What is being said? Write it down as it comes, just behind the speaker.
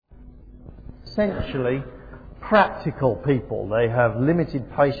essentially practical people. They have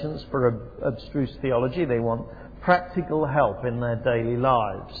limited patience for abstruse theology. They want practical help in their daily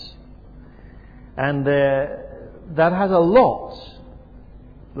lives. And that has a lot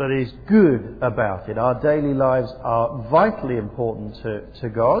that is good about it. Our daily lives are vitally important to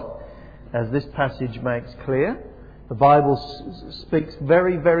God, as this passage makes clear. The Bible speaks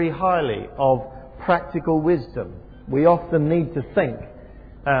very, very highly of practical wisdom. We often need to think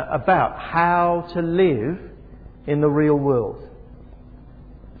about how to live in the real world.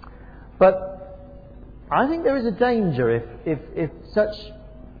 But I think there is a danger if such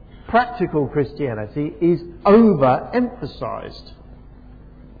practical Christianity is overemphasized.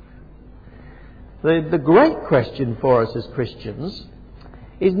 The great question for us as Christians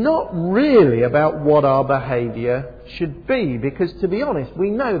is not really about what our behaviour should be, because to be honest, we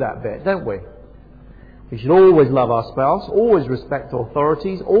know that bit, don't we? We should always love our spouse, always respect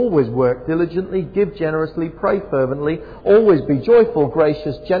authorities, always work diligently, give generously, pray fervently, always be joyful,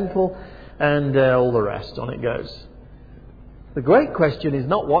 gracious, gentle, and all the rest. On it goes. The great question is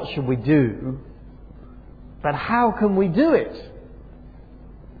not what should we do, but how can we do it?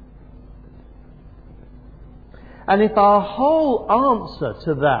 And if our whole answer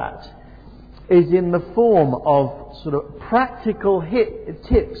to that is in the form of sort of practical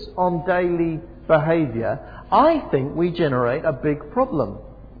tips on daily behaviour, I think we generate a big problem.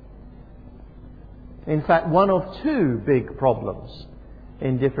 In fact, one of two big problems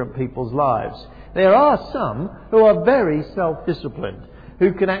in different people's lives. There are some who are very self-disciplined,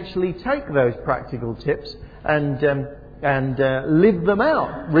 who can actually take those practical tips and live them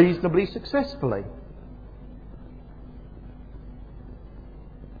out reasonably successfully.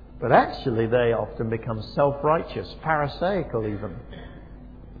 But actually they often become self-righteous, pharisaical even,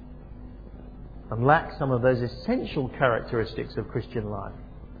 and lack some of those essential characteristics of Christian life,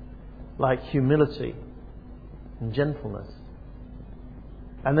 like humility and gentleness.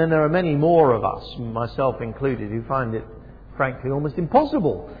 And then there are many more of us, myself included, who find it, frankly, almost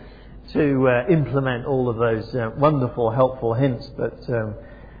impossible to implement all of those wonderful, helpful hints that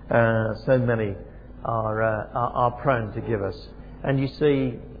so many are prone to give us. And you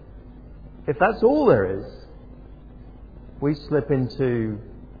see, if that's all there is, we slip into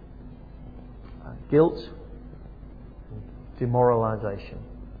guilt and demoralisation.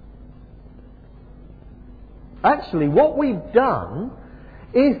 Actually, what we've done,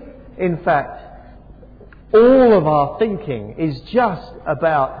 if in fact all of our thinking is just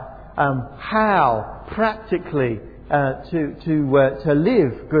about how practically to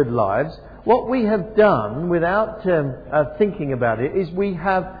live good lives, what we have done without thinking about it is we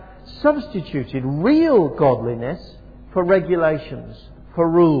have substituted real godliness for regulations, for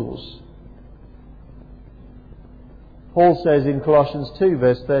rules. Paul says in Colossians 2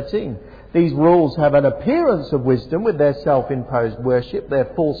 verse 13, these rules have an appearance of wisdom with their self-imposed worship, their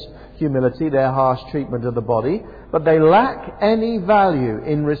false humility, their harsh treatment of the body, but they lack any value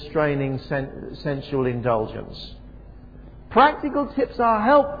in restraining sensual indulgence. Practical tips are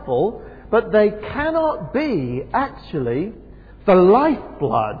helpful, but they cannot be actually the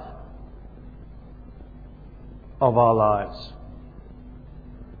lifeblood of our lives.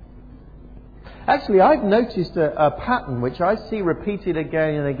 Actually, I've noticed a pattern which I see repeated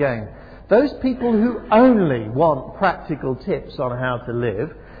again and again. Those people who only want practical tips on how to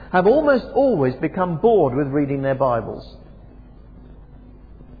live have almost always become bored with reading their Bibles.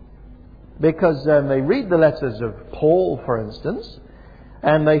 Because they read the letters of Paul, for instance,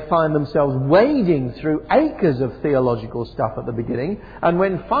 and they find themselves wading through acres of theological stuff at the beginning, and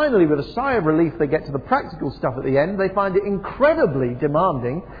when finally, with a sigh of relief, they get to the practical stuff at the end, they find it incredibly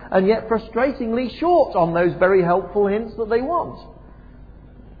demanding and yet frustratingly short on those very helpful hints that they want.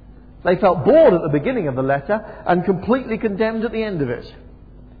 They felt bored at the beginning of the letter and completely condemned at the end of it.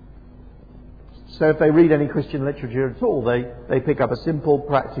 So if they read any Christian literature at all, they pick up a simple,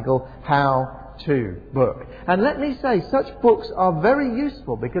 practical how-to book. And let me say, such books are very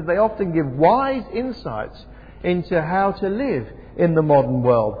useful because they often give wise insights into how to live in the modern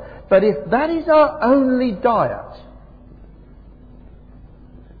world. But if that is our only diet,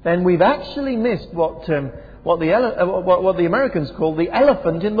 then we've actually missed what the Americans call the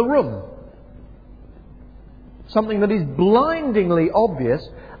elephant in the room. Something that is blindingly obvious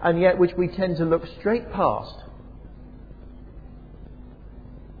and yet which we tend to look straight past.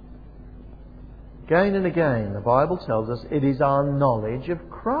 Again and again, the Bible tells us it is our knowledge of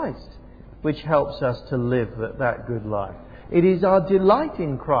Christ which helps us to live that good life. It is our delight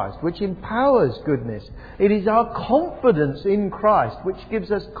in Christ which empowers goodness. It is our confidence in Christ which gives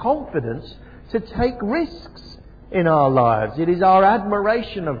us confidence to take risks in our lives. It is our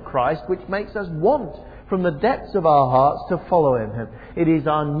admiration of Christ which makes us want from the depths of our hearts to follow Him. It is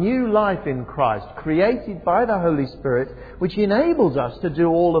our new life in Christ, created by the Holy Spirit, which enables us to do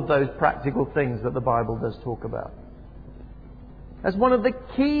all of those practical things that the Bible does talk about. That's one of the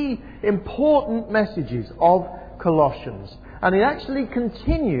key important messages of Colossians. And it actually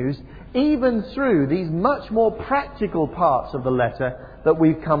continues even through these much more practical parts of the letter that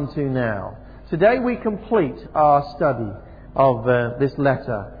we've come to now. Today we complete our study of this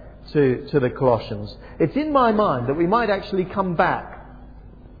letter to the Colossians. It's in my mind that we might actually come back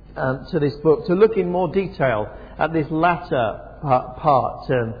to this book to look in more detail at this latter part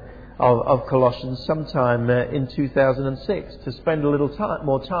of Colossians sometime in 2006, to spend a little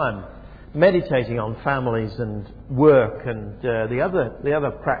more time meditating on families and work and the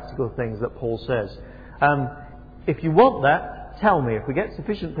other practical things that Paul says. If you want that, tell me. If we get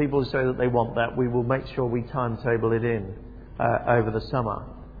sufficient people to say that they want that, we will make sure we timetable it in over the summer.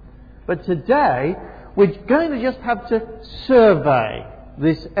 But today, we're going to just have to survey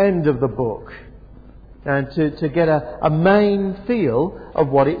this end of the book and to get a main feel of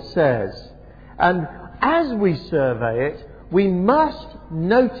what it says. And as we survey it, we must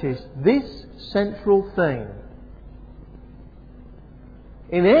notice this central thing.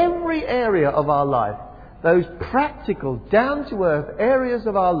 In every area of our life, those practical, down-to-earth areas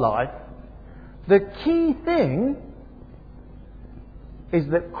of our life, the key thing is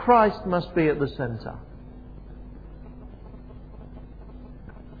that Christ must be at the centre.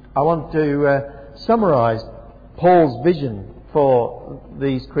 I want to summarise Paul's vision for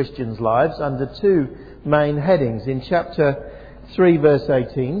these Christians' lives under two main headings. In chapter 3 verse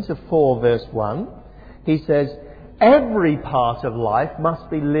 18 to 4 verse 1, he says, every part of life must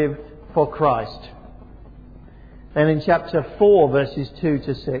be lived for Christ. And in chapter 4 verses 2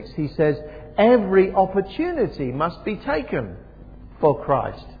 to 6, he says, every opportunity must be taken for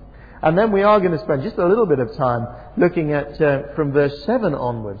Christ. And then we are going to spend just a little bit of time looking at from verse 7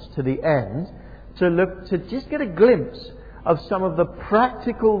 onwards to the end to just get a glimpse of some of the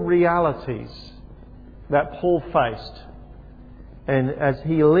practical realities that Paul faced and as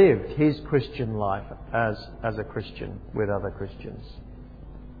he lived his Christian life as a Christian with other Christians.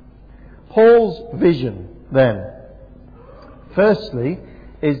 Paul's vision then, firstly,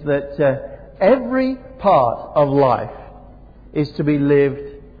 is that every part of life is to be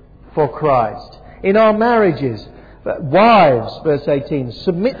lived for Christ. In our marriages, wives, verse 18,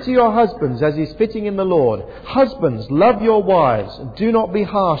 submit to your husbands as is fitting in the Lord. Husbands, love your wives and do not be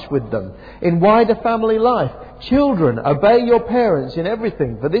harsh with them. In wider family life, children, obey your parents in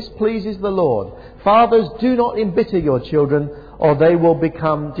everything, for this pleases the Lord. Fathers, do not embitter your children, or they will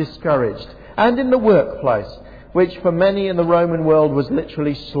become discouraged. And in the workplace, which for many in the Roman world was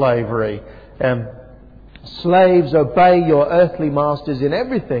literally slavery. Slaves, obey your earthly masters in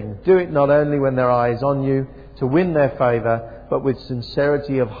everything. Do it not only when their eye is on you to win their favour, but with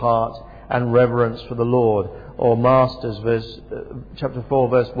sincerity of heart and reverence for the Lord. Or masters, chapter 4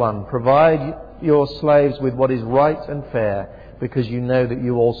 verse 1. Provide your slaves with what is right and fair, because you know that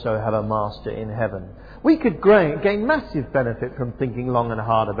you also have a master in heaven. We could gain massive benefit from thinking long and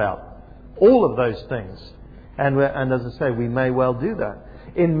hard about all of those things. And as I say, we may well do that.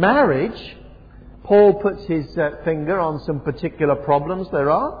 In marriage, Paul puts his finger on some particular problems there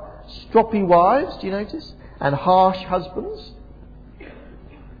are. Stroppy wives, do you notice? And harsh husbands.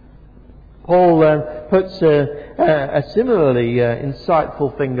 Paul puts a similarly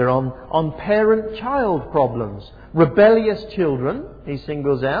insightful finger on parent-child problems. Rebellious children, he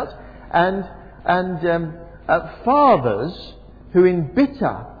singles out, and fathers who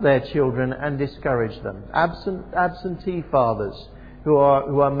embitter their children and discourage them. Absentee fathers who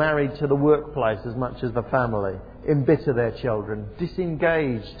are married to the workplace as much as the family, embitter their children.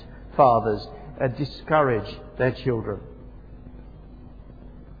 Disengaged fathers discourage their children.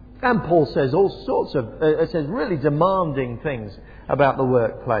 And Paul says all sorts of, says really demanding things about the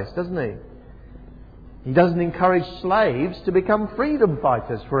workplace, doesn't he? He doesn't encourage slaves to become freedom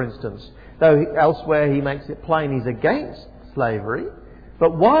fighters, for instance, though elsewhere he makes it plain he's against slavery.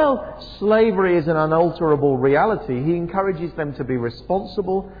 But while slavery is an unalterable reality, he encourages them to be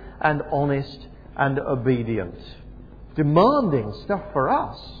responsible and honest and obedient. Demanding stuff for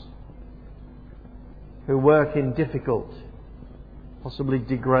us who work in difficult, possibly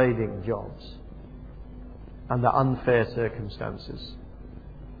degrading jobs under unfair circumstances.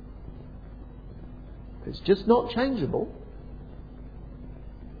 If it's just not changeable,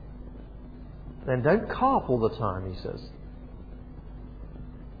 then don't carp all the time, he says.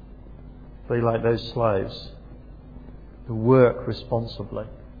 Be like those slaves who work responsibly.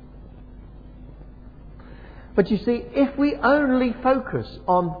 But you see, if we only focus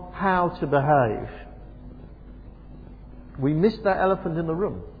on how to behave, we miss that elephant in the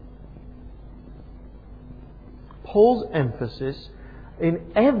room. Paul's emphasis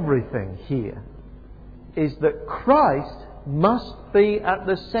in everything here is that Christ must be at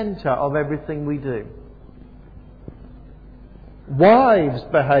the centre of everything we do. Wives'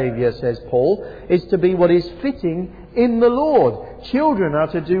 behaviour, says Paul, is to be what is fitting in the Lord. Children are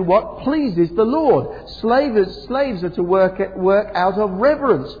to do what pleases the Lord. Slaves are to work out of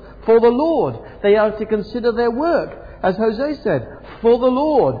reverence for the Lord. They are to consider their work, as Hosea said, for the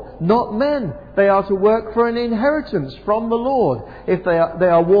Lord, not men. They are to work for an inheritance from the Lord. If they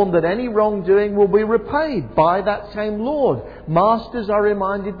are warned that any wrongdoing will be repaid by that same Lord. Masters are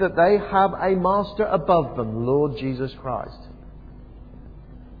reminded that they have a master above them, the Lord Jesus Christ.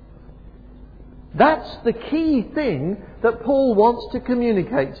 That's the key thing that Paul wants to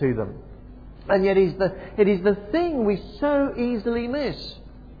communicate to them. And yet it is the thing we so easily miss.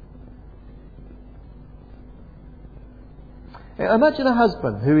 Imagine a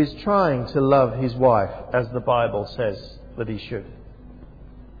husband who is trying to love his wife as the Bible says that he should.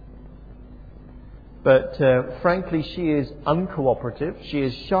 But frankly, she is uncooperative, she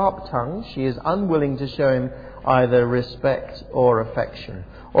is sharp-tongued, she is unwilling to show him either respect or affection.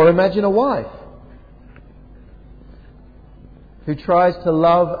 Or imagine a wife who tries to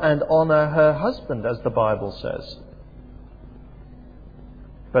love and honour her husband as the Bible says.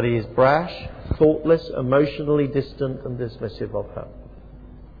 But he is brash, thoughtless, emotionally distant and dismissive of her.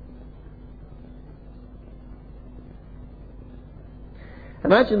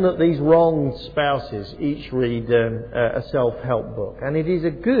 Imagine that these wronged spouses each read a self-help book, and it is a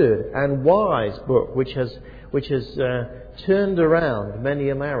good and wise book which has turned around many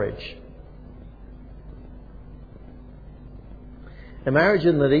a marriage.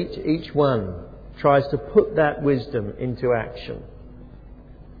 Imagine that each one tries to put that wisdom into action.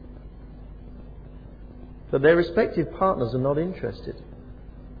 But their respective partners are not interested.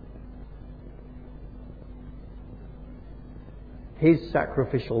 His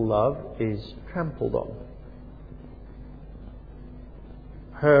sacrificial love is trampled on.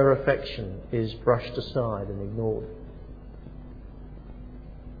 Her affection is brushed aside and ignored.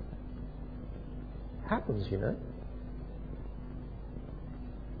 Happens, you know.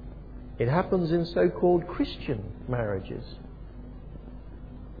 It happens in so-called Christian marriages.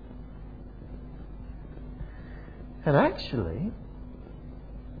 And actually,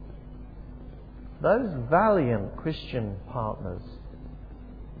 those valiant Christian partners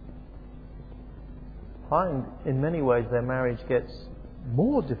find in many ways their marriage gets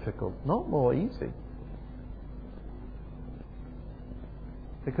more difficult, not more easy.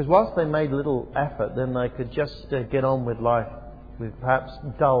 Because whilst they made little effort, then they could just get on with life with perhaps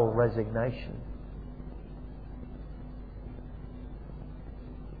dull resignation.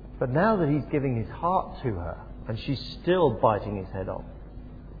 But now that he's giving his heart to her, and she's still biting his head off,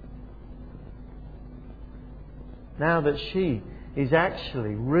 now that she is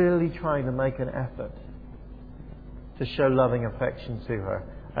actually really trying to make an effort to show loving affection to her,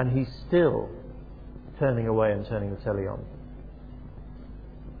 and he's still turning away and turning the telly on.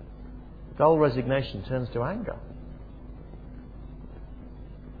 Dull resignation turns to anger.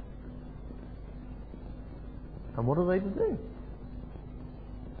 And what are they to do?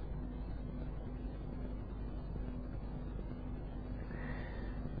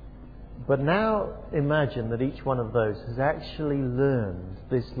 But now imagine that each one of those has actually learned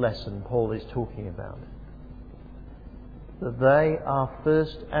this lesson Paul is talking about. That they are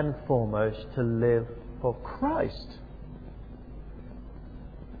first and foremost to live for Christ.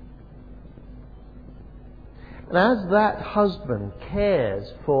 And as that husband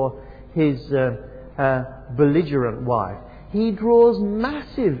cares for his belligerent wife, he draws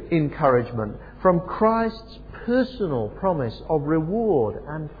massive encouragement from Christ's personal promise of reward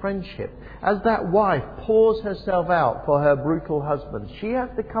and friendship. As that wife pours herself out for her brutal husband, she has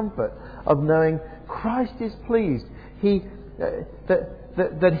the comfort of knowing Christ is pleased.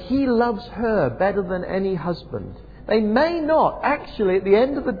 That he loves her better than any husband. They may not actually at the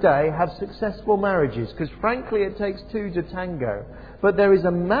end of the day have successful marriages, because frankly it takes two to tango. But there is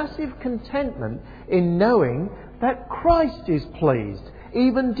a massive contentment in knowing that Christ is pleased,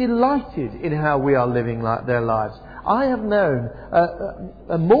 even delighted in how we are living their lives. I have known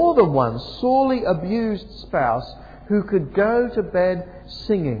more than one sorely abused spouse who could go to bed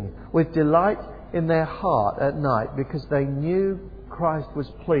singing with delight in their heart at night because they knew Christ was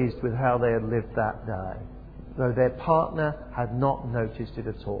pleased with how they had lived that day, though their partner had not noticed it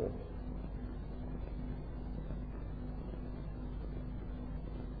at all.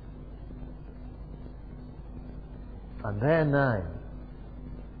 and their name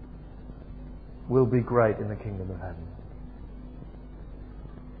will be great in the kingdom of heaven.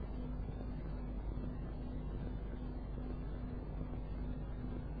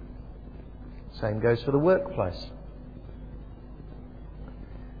 Same goes for the workplace.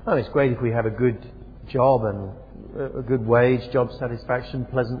 Oh, it's great if we have a good job and a good wage, job satisfaction,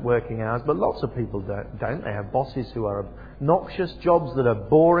 pleasant working hours, but lots of people don't. They have bosses who are obnoxious, jobs that are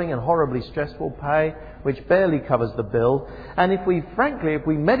boring and horribly stressful, pay which barely covers the bill. And if we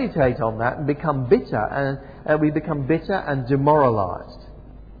meditate on that and become bitter, and we become bitter and demoralised.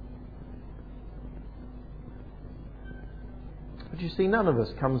 But you see, none of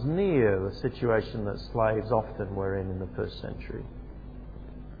us comes near the situation that slaves often were in the first century.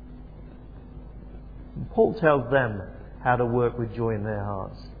 Paul tells them how to work with joy in their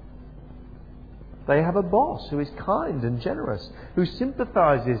hearts. They have a boss who is kind and generous, who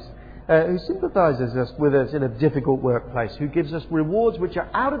sympathises with us in a difficult workplace, who gives us rewards which are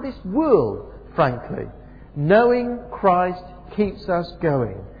out of this world, frankly. Knowing Christ keeps us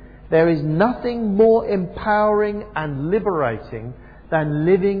going. There is nothing more empowering and liberating than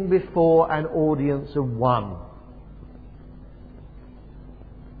living before an audience of one.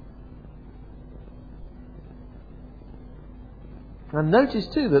 And notice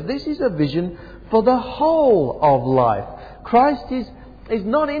too that this is a vision for the whole of life. Christ is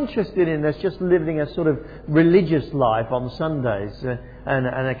not interested in us just living a sort of religious life on Sundays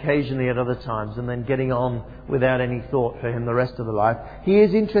and occasionally at other times and then getting on without any thought for Him the rest of the life. He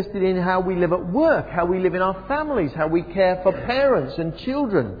is interested in how we live at work, how we live in our families, how we care for parents and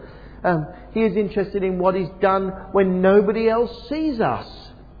children. He is interested in what is done when nobody else sees us.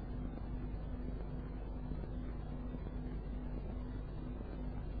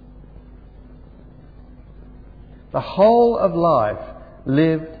 The whole of life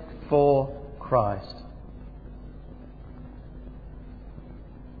lived for Christ.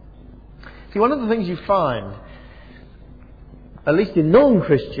 See, one of the things you find, at least in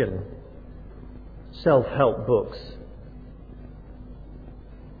non-Christian self-help books,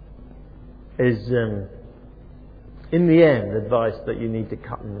 is, in the end, advice that you need to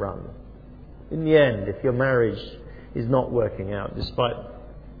cut and run. In the end, if your marriage is not working out despite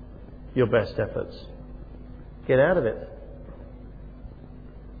your best efforts, get out of it.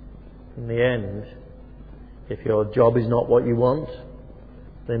 In the end, if your job is not what you want,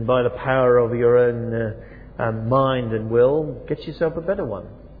 then by the power of your own mind and will, get yourself a better one.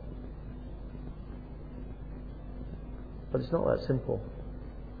 But it's not that simple.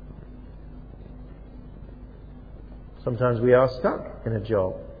 Sometimes we are stuck in a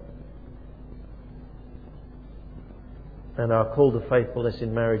job. And our call to faithfulness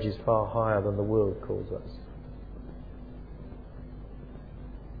in marriage is far higher than the world calls us.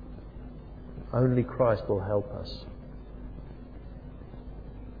 Only Christ will help us.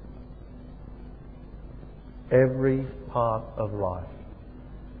 Every part of life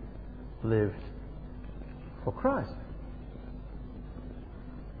lived for Christ.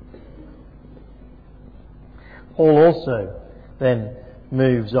 Paul also then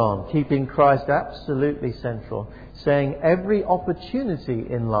moves on, keeping Christ absolutely central, saying every opportunity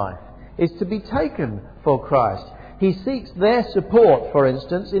in life is to be taken for Christ. He seeks their support, for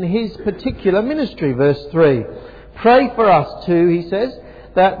instance, in his particular ministry. Verse 3. Pray for us too, he says,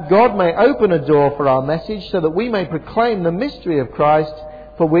 that God may open a door for our message so that we may proclaim the mystery of Christ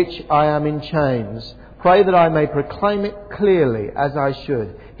for which I am in chains. Pray that I may proclaim it clearly as I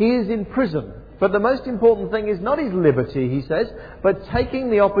should. He is in prison. But the most important thing is not his liberty, he says, but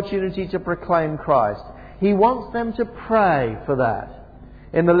taking the opportunity to proclaim Christ. He wants them to pray for that.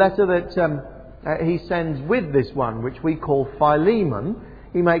 In the letter that he sends with this one, which we call Philemon,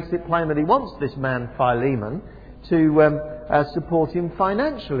 he makes it plain that he wants this man Philemon to support him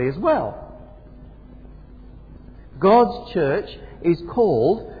financially as well. God's church is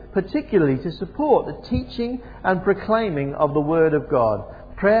called particularly to support the teaching and proclaiming of the Word of God,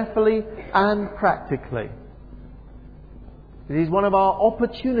 prayerfully and practically. It is one of our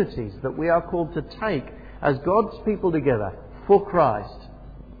opportunities that we are called to take as God's people together for Christ.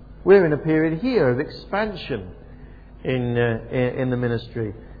 We're in a period here of expansion in the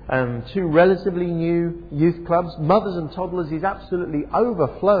ministry. 2 relatively new youth clubs. Mothers and Toddlers is absolutely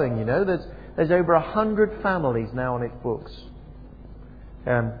overflowing, you know. There's over 100 families now on its books.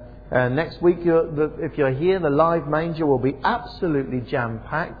 Next week, if you're here, the Live Manger will be absolutely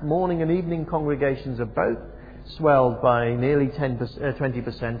jam-packed. Morning and evening congregations are both swelled by nearly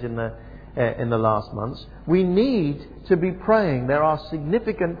 20% in the last months. We need to be praying. There are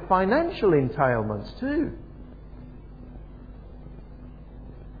significant financial entailments too.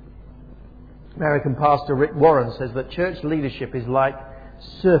 American pastor Rick Warren says that church leadership is like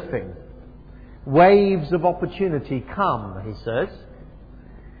surfing. Waves of opportunity come, he says.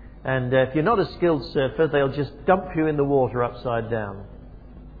 And if you're not a skilled surfer, they'll just dump you in the water upside down.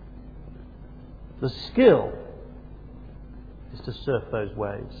 The skill is to surf those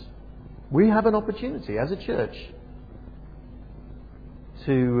waves. We have an opportunity as a church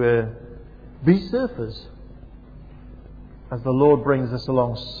to be surfers as the Lord brings us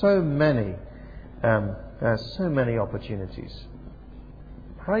along so many opportunities.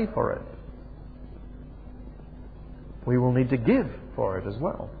 Pray for it. We will need to give for it as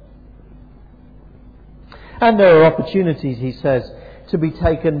well. And there are opportunities, he says, to be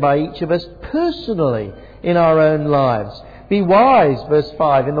taken by each of us personally in our own lives. Be wise, verse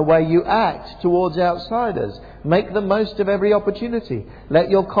 5, in the way you act towards outsiders. Make the most of every opportunity. Let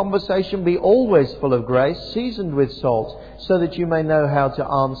your conversation be always full of grace, seasoned with salt, so that you may know how to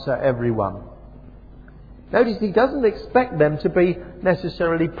answer everyone. Notice he doesn't expect them to be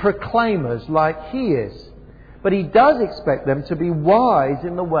necessarily proclaimers like he is. But he does expect them to be wise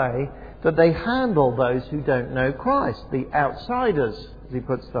in the way that they handle those who don't know Christ, the outsiders, as he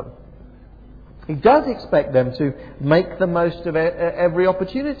puts them. He does expect them to make the most of every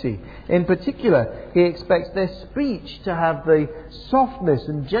opportunity. In particular, he expects their speech to have the softness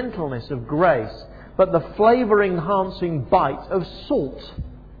and gentleness of grace, but the flavour-enhancing bite of salt.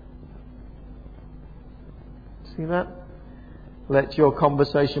 See that? Let your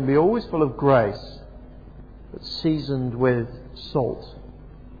conversation be always full of grace, but seasoned with salt.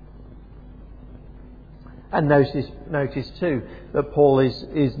 And notice too that Paul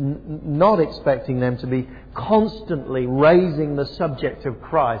is not expecting them to be constantly raising the subject of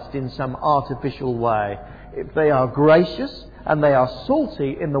Christ in some artificial way. If they are gracious and they are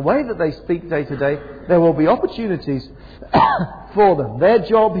salty in the way that they speak day to day, there will be opportunities for them. Their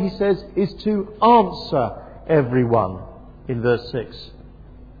job, he says, is to answer everyone in verse 6.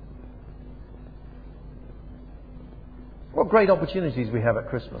 What great opportunities we have at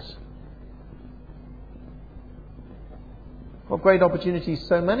Christmas. What great opportunities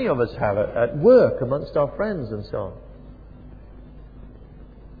so many of us have at work, amongst our friends and so on.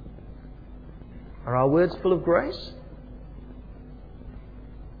 Are our words full of grace?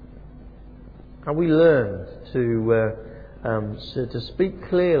 Have we learned to speak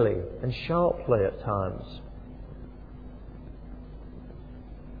clearly and sharply at times?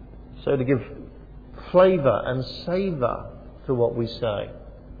 So to give flavour and savour to what we say.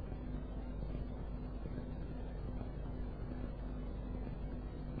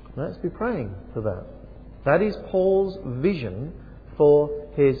 Let's be praying for that. That is Paul's vision for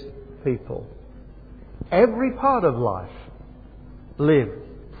his people. Every part of life, live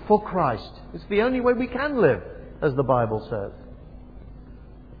for Christ. It's the only way we can live, as the Bible says.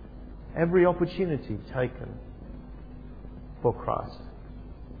 Every opportunity taken for Christ.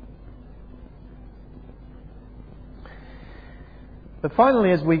 But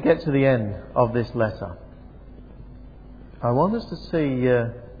finally, as we get to the end of this letter, I want us to see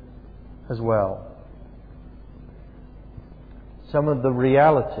as well some of the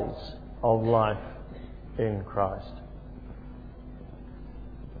realities of life in Christ.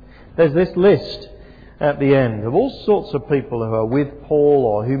 There's this list at the end of all sorts of people who are with Paul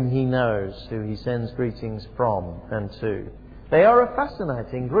or whom he knows, who he sends greetings from and to. They are a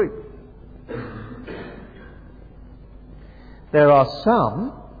fascinating group. There are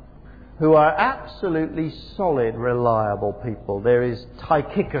some who are absolutely solid, reliable people. There is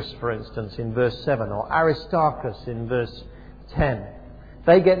Tychicus, for instance, in verse 7, or Aristarchus in verse 10.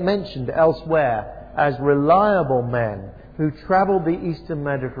 They get mentioned elsewhere as reliable men who travelled the Eastern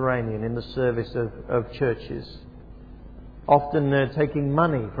Mediterranean in the service of churches, often taking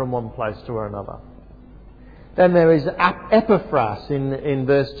money from one place to another. Then there is Epaphras in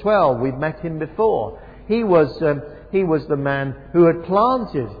verse 12. We've met him before. He was the man who had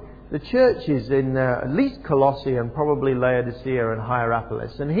planted the churches in at least Colossae and probably Laodicea and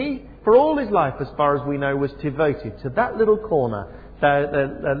Hierapolis. And he, for all his life, as far as we know, was devoted to that little corner,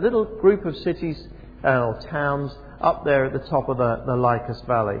 that little group of cities or towns up there at the top of the Lycus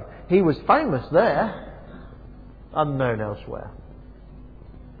Valley. He was famous there, unknown elsewhere.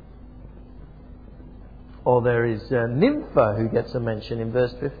 Or there is Nympha, who gets a mention in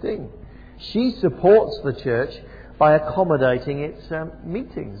verse 15. She supports the church by accommodating its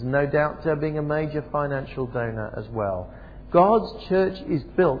meetings, no doubt being a major financial donor as well. God's church is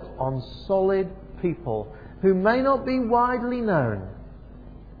built on solid people who may not be widely known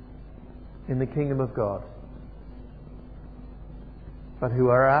in the kingdom of God, but who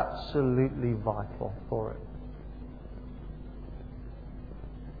are absolutely vital for it.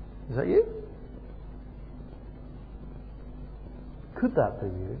 Is that you? Could that be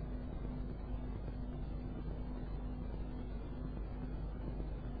you?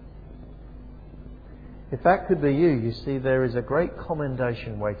 If that could be you, you see, there is a great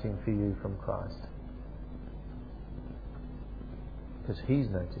commendation waiting for you from Christ. Because He's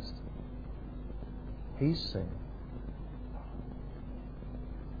noticed. He's seen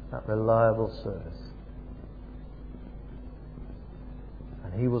that reliable service.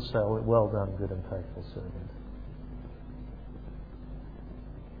 And He will say, well done, good and faithful servant.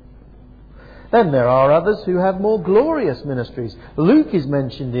 Then there are others who have more glorious ministries. Luke is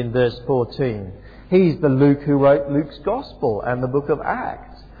mentioned in verse 14. He's the Luke who wrote Luke's Gospel and the book of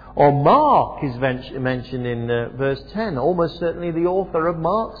Acts. Or Mark is mentioned in verse 10, almost certainly the author of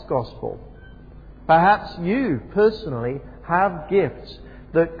Mark's Gospel. Perhaps you personally have gifts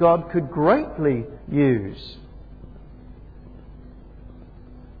that God could greatly use.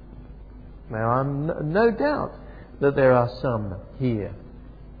 Now, I'm no doubt that there are some here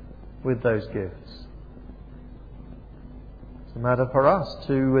with those gifts. It's a matter for us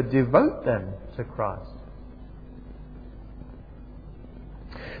to devote them to Christ.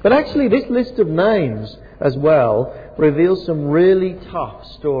 But actually, this list of names as well reveals some really tough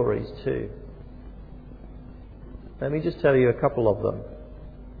stories too. Let me just tell you a couple of them.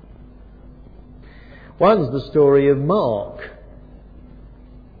 One's the story of Mark,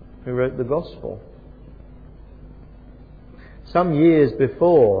 who wrote the Gospel. Some years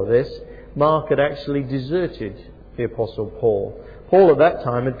before this, Mark had actually deserted the Apostle Paul. Paul at that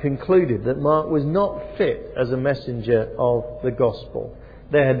time had concluded that Mark was not fit as a messenger of the Gospel.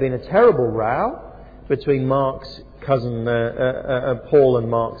 There had been a terrible row between Mark's cousin, Paul and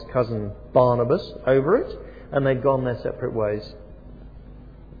Mark's cousin Barnabas over it, and they'd gone their separate ways.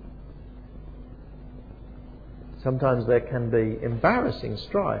 Sometimes there can be embarrassing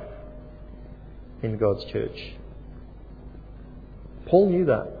strife in God's church. Paul knew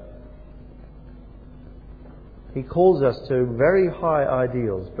that. He calls us to very high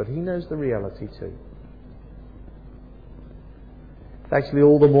ideals, but he knows the reality too. It's actually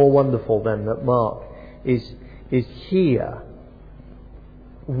all the more wonderful then that Mark is here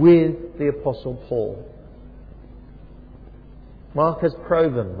with the Apostle Paul. Mark has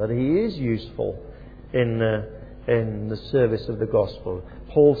proven that he is useful in the service of the gospel.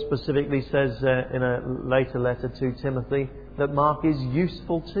 Paul specifically says in a later letter to Timothy that Mark is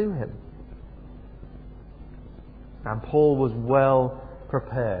useful to him. And Paul was well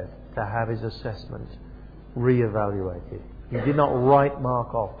prepared to have his assessment re-evaluated. He did not write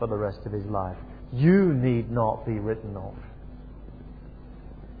Mark off for the rest of his life. You need not be written off.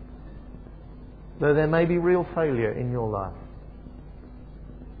 Though there may be real failure in your life.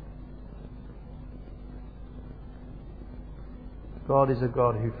 God is a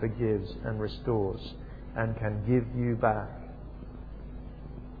God who forgives and restores and can give you back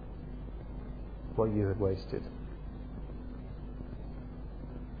what you had wasted.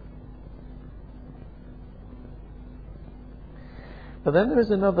 But then there is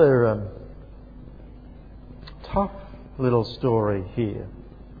another tough little story here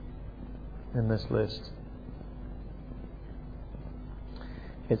in this list.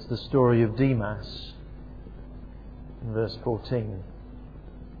 It's the story of Demas in verse 14.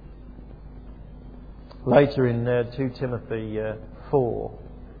 Later in 2 Timothy 4,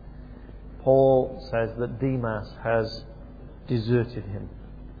 Paul says that Demas has deserted him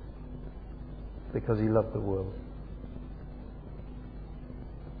because he loved the world.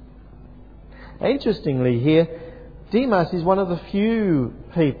 Interestingly here, Demas is one of the few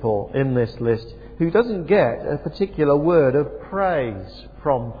people in this list who doesn't get a particular word of praise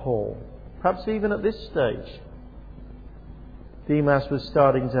from Paul. Perhaps even at this stage. Demas was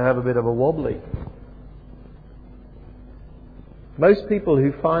starting to have a bit of a wobbly. Most people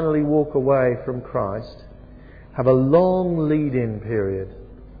who finally walk away from Christ have a long lead-in period.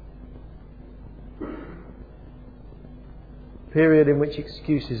 Period in which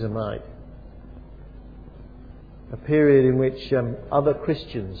excuses are made. A period in which other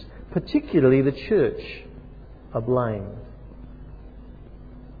Christians, particularly the church, are blamed.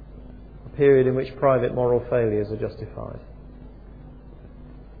 A period in which private moral failures are justified.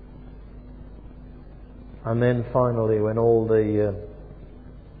 And then finally, when all the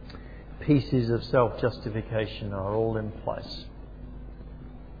pieces of self-justification are all in place,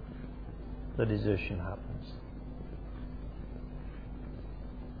 the desertion happens.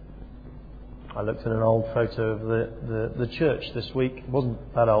 I looked at an old photo of the church this week. It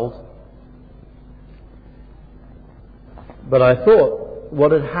wasn't that old. But I thought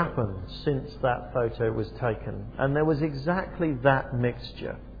what had happened since that photo was taken. And there was exactly that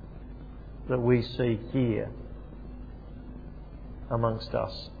mixture that we see here. amongst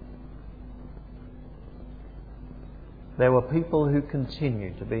us. There were people who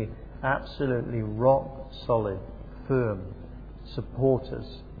continued to be absolutely rock solid, firm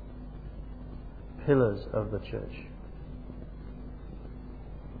supporters, pillars of the church,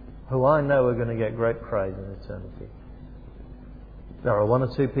 who I know are going to get great praise in eternity. There are one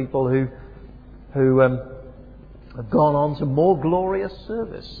or two people who have gone on to more glorious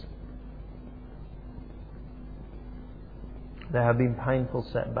service. There have been painful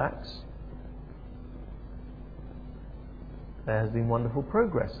setbacks. There has been wonderful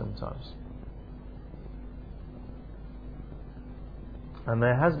progress sometimes. And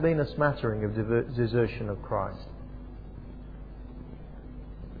there has been a smattering of desertion of Christ.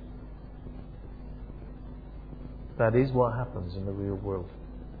 That is what happens in the real world.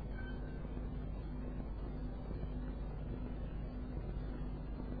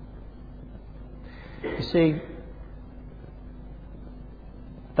 You see,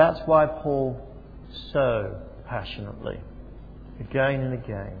 that's why Paul so passionately, again and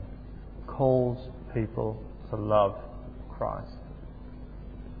again, calls people to love Christ.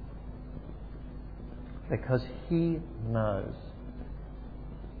 Because he knows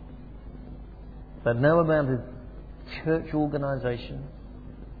that no amount of church organisation,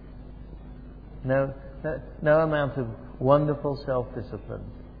 no amount of wonderful self-discipline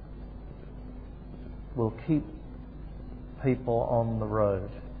will keep people on the road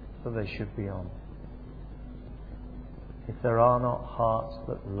that they should be on, if there are not hearts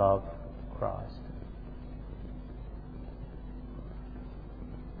that love Christ.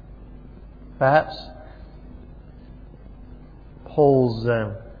 Perhaps Paul's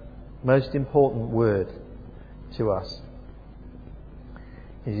most important word to us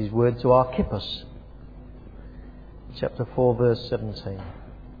is his word to Archippus, chapter 4, verse 17.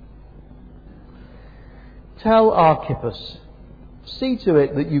 Tell Archippus, see to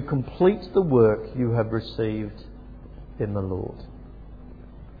it that you complete the work you have received in the Lord.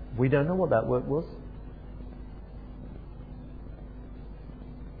 We don't know what that work was.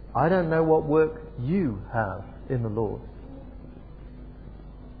 I don't know what work you have in the Lord.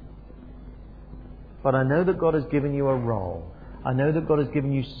 But I know that God has given you a role. I know that God has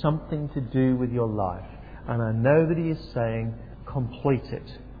given you something to do with your life. And I know that He is saying, complete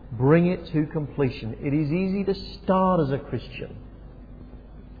it. Bring it to completion. It is easy to start as a Christian,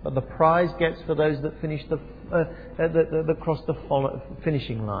 but the prize gets for those that finish that cross the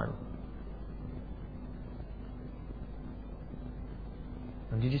finishing line.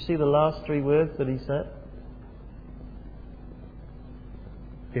 And did you see the last three words that he said?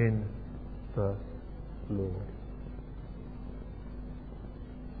 In the Lord.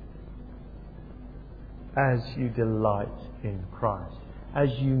 As you delight in Christ, as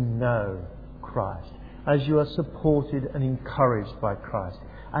you know Christ, as you are supported and encouraged by Christ,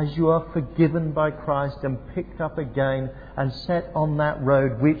 as you are forgiven by Christ and picked up again and set on that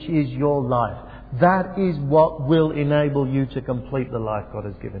road which is your life, that is what will enable you to complete the life God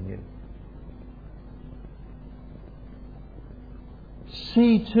has given you.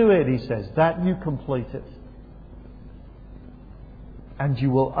 See to it, he says, that you complete it. And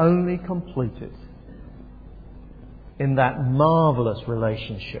you will only complete it in that marvellous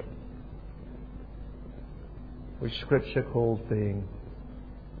relationship which Scripture calls being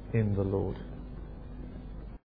in the Lord.